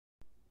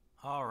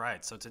All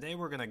right, so today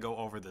we're going to go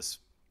over this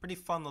pretty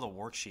fun little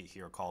worksheet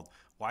here called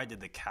Why Did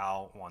the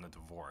Cow Want a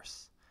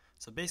Divorce?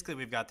 So basically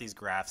we've got these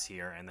graphs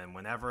here, and then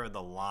whenever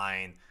the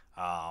line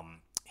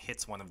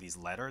hits one of these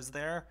letters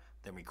there,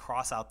 then we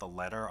cross out the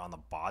letter on the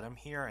bottom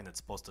here, and it's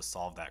supposed to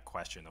solve that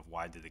question of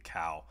why did the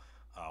cow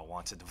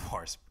want a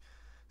divorce.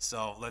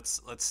 So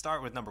let's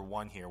start with number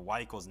one here.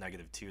 Y equals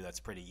 -2. That's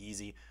pretty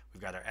easy.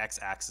 We've got our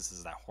x-axis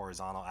is that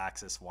horizontal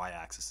axis.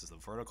 Y-axis is the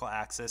vertical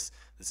axis.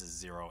 This is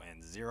 0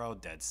 and 0,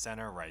 dead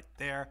center right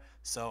there.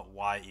 So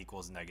y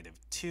equals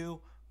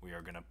 -2. We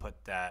are going to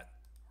put that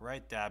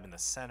right dab in the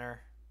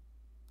center,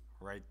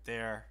 right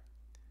there.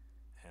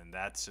 And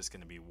that's just going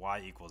to be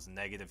y equals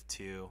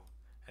 -2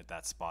 at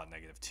that spot,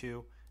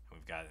 -2. And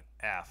we've got an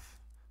f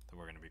that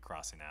we're going to be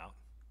crossing out.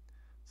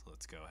 So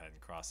let's go ahead and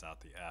cross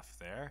out the f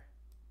there.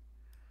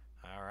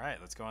 All right,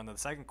 let's go on to the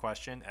second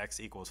question. X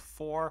equals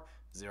 4,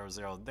 0,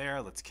 0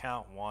 there. Let's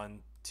count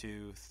 1,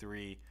 2,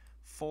 3,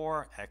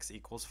 4. X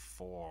equals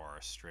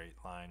 4. Straight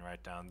line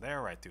right down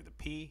there, right through the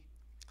P.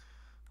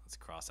 Let's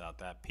cross out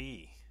that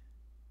P.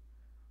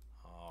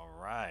 All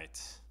right.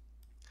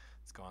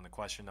 Let's go on to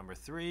question number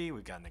 3.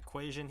 We've got an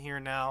equation here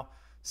now.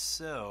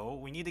 So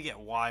we need to get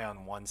y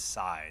on one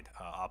side,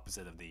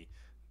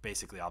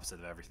 basically opposite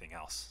of everything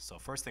else. So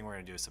first thing we're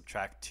going to do is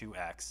subtract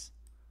 2x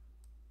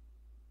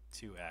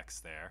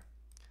there.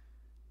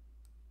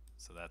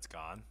 So that's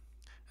gone.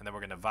 And then we're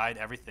going to divide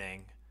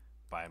everything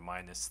by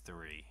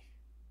 -3.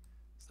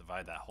 Let's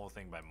divide that whole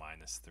thing by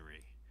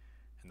 -3.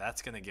 And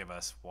that's going to give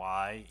us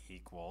y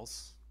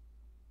equals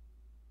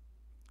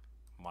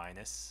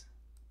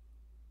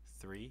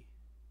 -3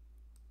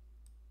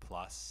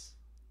 plus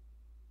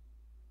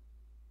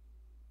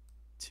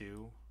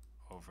 2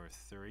 over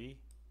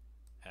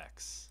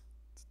 3x.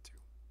 That's 2.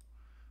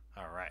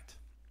 All right.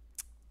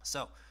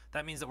 So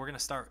that means that we're going to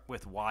start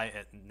with y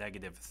at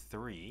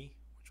 -3,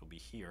 which will be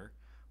here,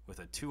 with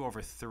a 2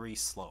 over 3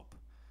 slope.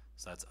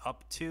 So that's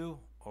up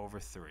 2 over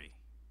 3.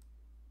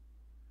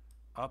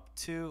 Up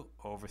 2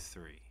 over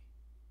 3.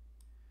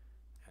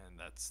 And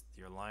that's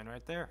your line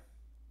right there.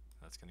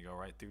 That's going to go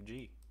right through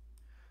G.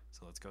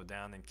 So let's go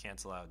down and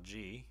cancel out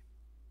G.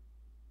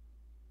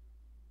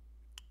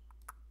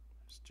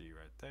 There's G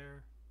right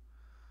there.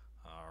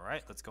 All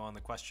right, let's go on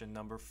to question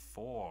number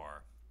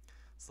 4.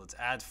 So let's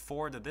add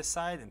 4 to this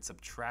side and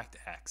subtract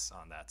x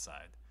on that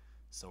side.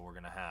 So we're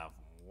going to have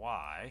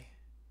y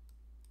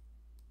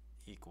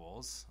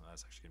equals,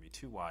 that's actually going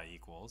to be 2y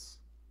equals,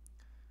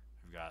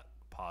 we've got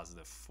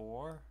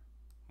 +4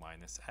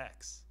 minus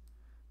x.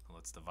 Now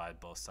let's divide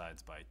both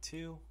sides by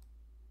 2.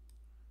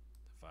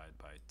 Divide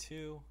by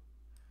 2.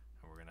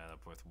 And we're going to end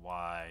up with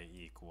y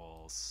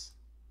equals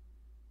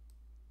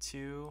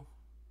 2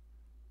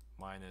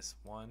 minus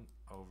 1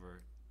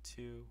 over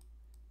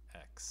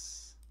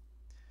 2x.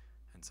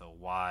 And so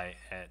y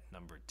at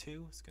number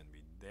 2 is going to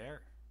be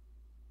there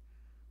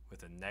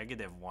with a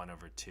 -1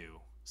 over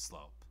 2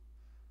 slope.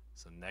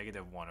 So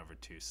 -1 over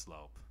 2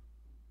 slope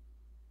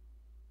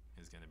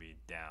is going to be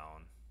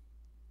down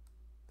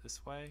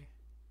this way,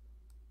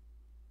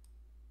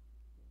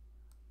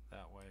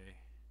 that way,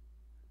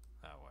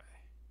 that way.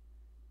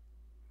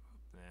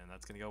 And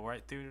that's going to go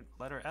right through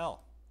letter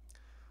L.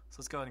 So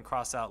let's go ahead and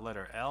cross out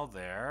letter L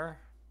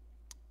there.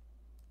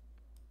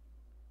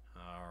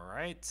 All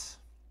right.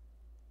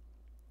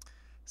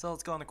 So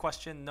let's go on to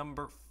question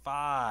number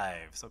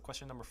 5. So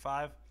question number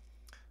 5,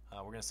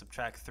 we're going to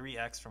subtract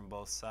 3x from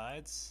both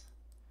sides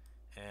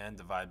and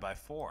divide by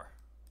 4.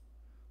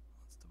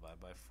 Let's divide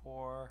by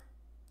 4,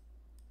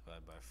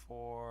 divide by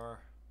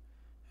 4,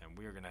 and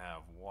we're going to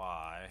have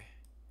y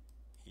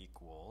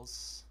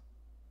equals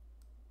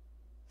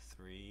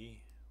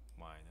 3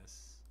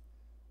 minus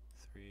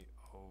 3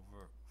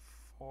 over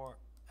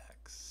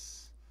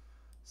 4x.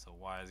 So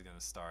y is going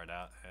to start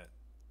out at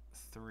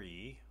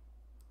 3,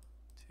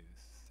 2,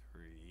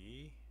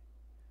 3,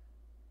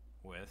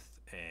 with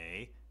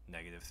a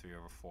 -3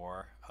 over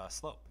 4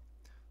 slope.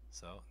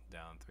 So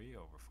down 3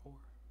 over 4.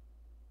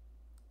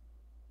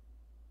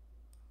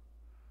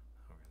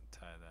 We're going to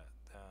tie that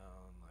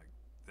down like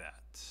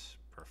that.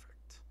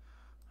 Perfect.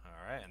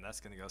 All right, and that's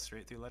going to go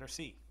straight through letter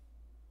C.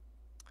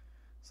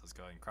 So let's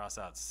go ahead and cross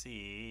out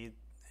C,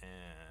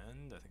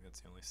 and I think that's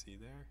the only C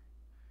there.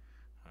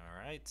 All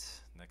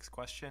right, next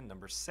question,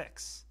 number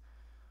 6.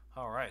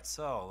 All right,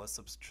 so let's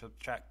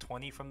subtract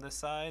 20 from this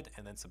side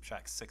and then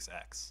subtract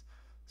 6x.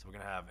 So we're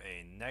going to have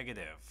a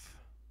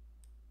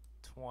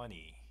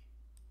 -20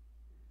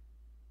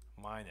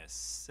 minus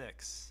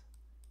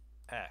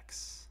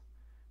 6x,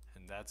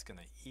 and that's going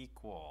to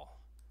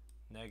equal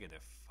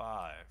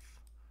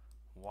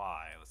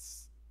 -5y.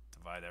 Let's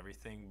divide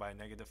everything by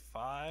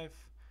 -5.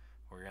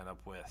 We're going to end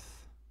up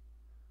with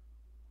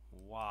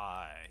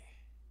y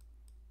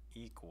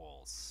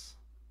equals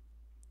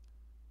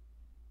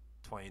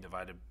 -20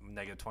 divided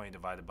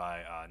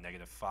by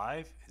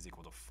 -5 is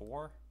equal to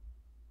 4.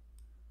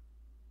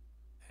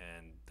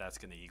 And that's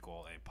going to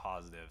equal a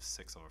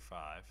 +6 over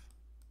 5.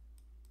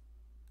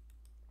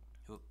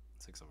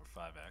 6 over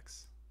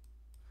 5x.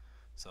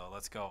 So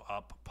let's go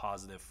up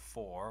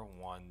 +4.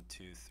 1,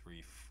 2,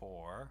 3,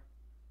 4.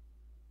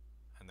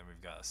 And then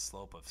we've got a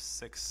slope of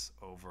 6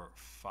 over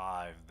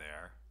 5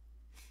 there.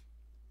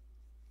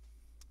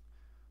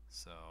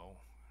 So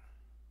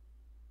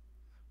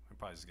we're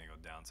probably just going to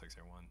go down 6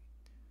 here. 1, 3,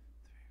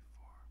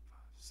 4, 5,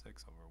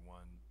 6 over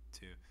 1,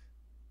 2,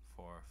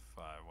 4,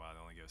 5. Wow, it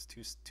only goes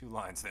two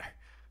lines there.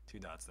 2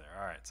 dots there.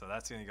 All right, so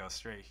that's going to go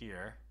straight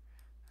here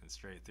and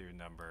straight through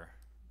number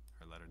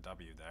or letter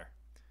W there.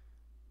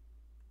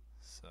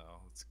 So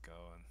let's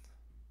go and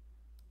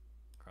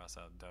cross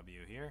out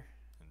W here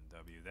and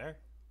W there.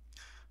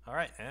 All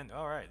right,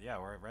 yeah,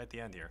 we're right at the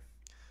end here.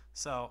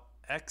 So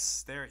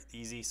x there,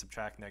 easy,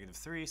 subtract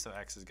 -3, so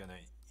x is going to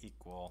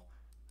equal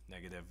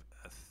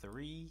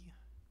 -3,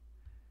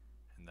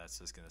 and that's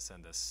just going to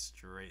send us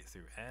straight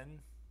through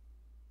n.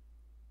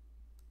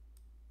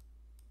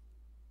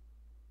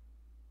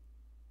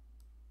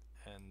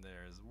 And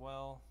there as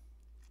well.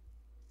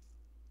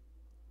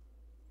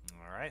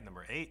 All right,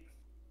 number 8.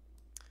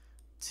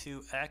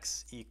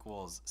 2x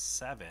equals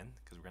 7,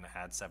 because we're going to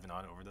add 7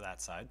 on over to that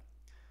side.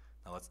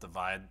 Now let's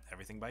divide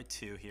everything by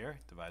 2 here.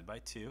 Divide by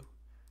 2.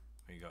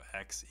 We go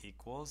x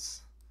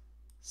equals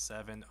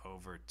 7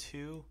 over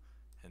 2,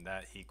 and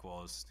that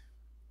equals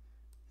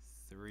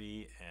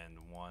 3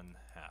 1/2.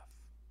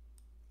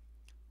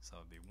 So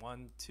it'd be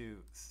 1,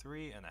 2,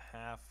 3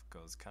 1/2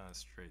 goes kind of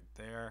straight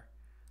there.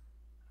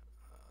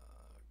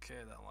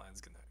 Okay, that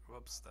line's gonna,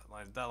 whoops, that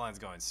line's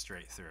going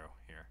straight through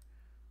here.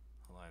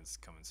 The line's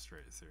coming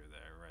straight through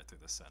there, right through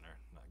the center,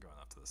 not going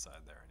off to the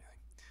side there or anything.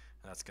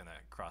 And that's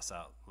gonna cross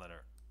out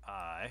letter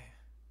I.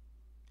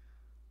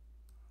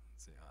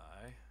 Let's see,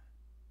 I.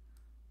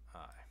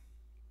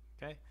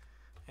 Okay,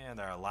 and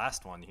our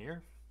last one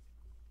here.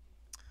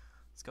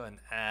 Let's go ahead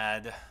and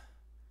add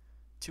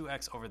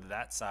 2x over to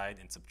that side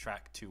and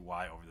subtract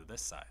 2y over to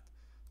this side.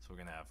 So we're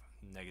gonna have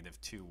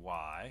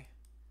 -2y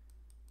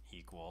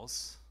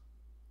equals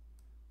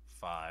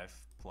 5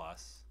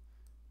 plus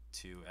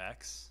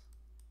 2x.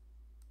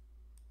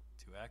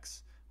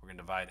 We're going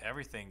to divide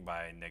everything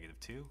by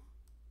 -2.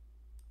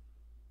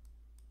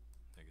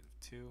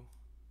 -2.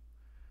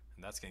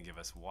 And that's going to give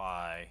us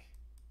y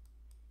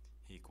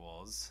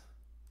equals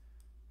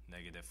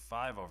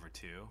 -5 over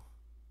 2.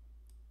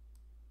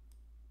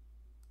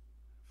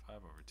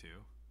 5 over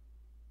 2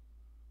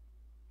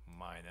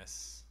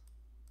 minus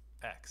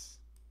x.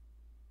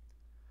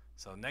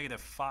 So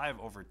 -5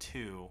 over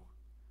 2,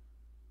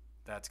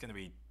 that's going to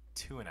be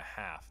 2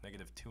 1/2,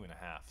 -2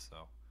 1/2.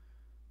 So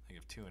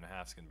 -2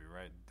 1/2 is going to be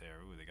right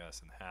there. Ooh, they got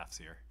us in halves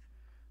here.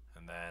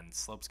 And then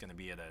slope's going to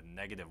be at a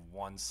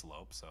 -1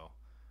 slope, so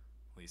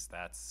at least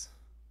that's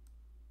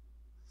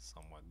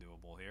somewhat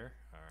doable here.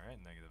 All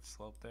right, negative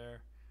slope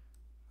there,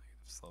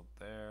 negative slope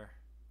there,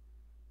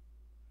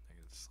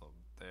 negative slope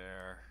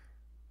there.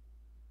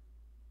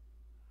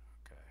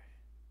 Okay,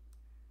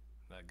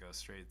 that goes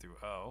straight through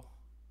O.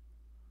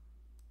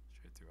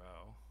 Straight through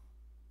O.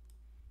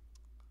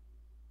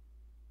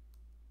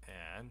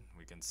 And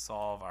we can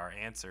solve our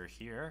answer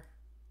here.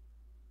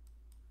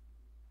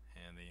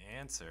 And the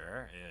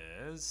answer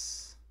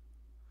is,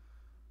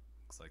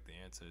 looks like the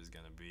answer is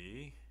going to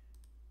be,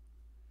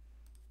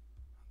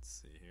 let's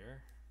see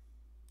here.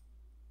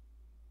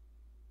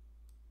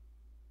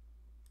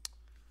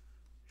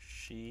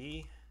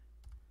 She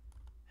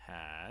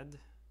had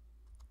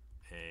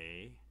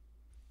a,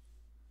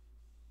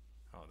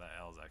 oh, that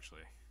L is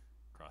actually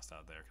crossed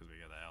out there because we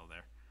got the L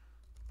there,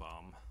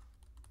 bum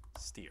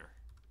steer.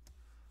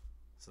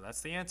 So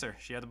that's the answer.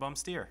 She had a bum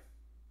steer.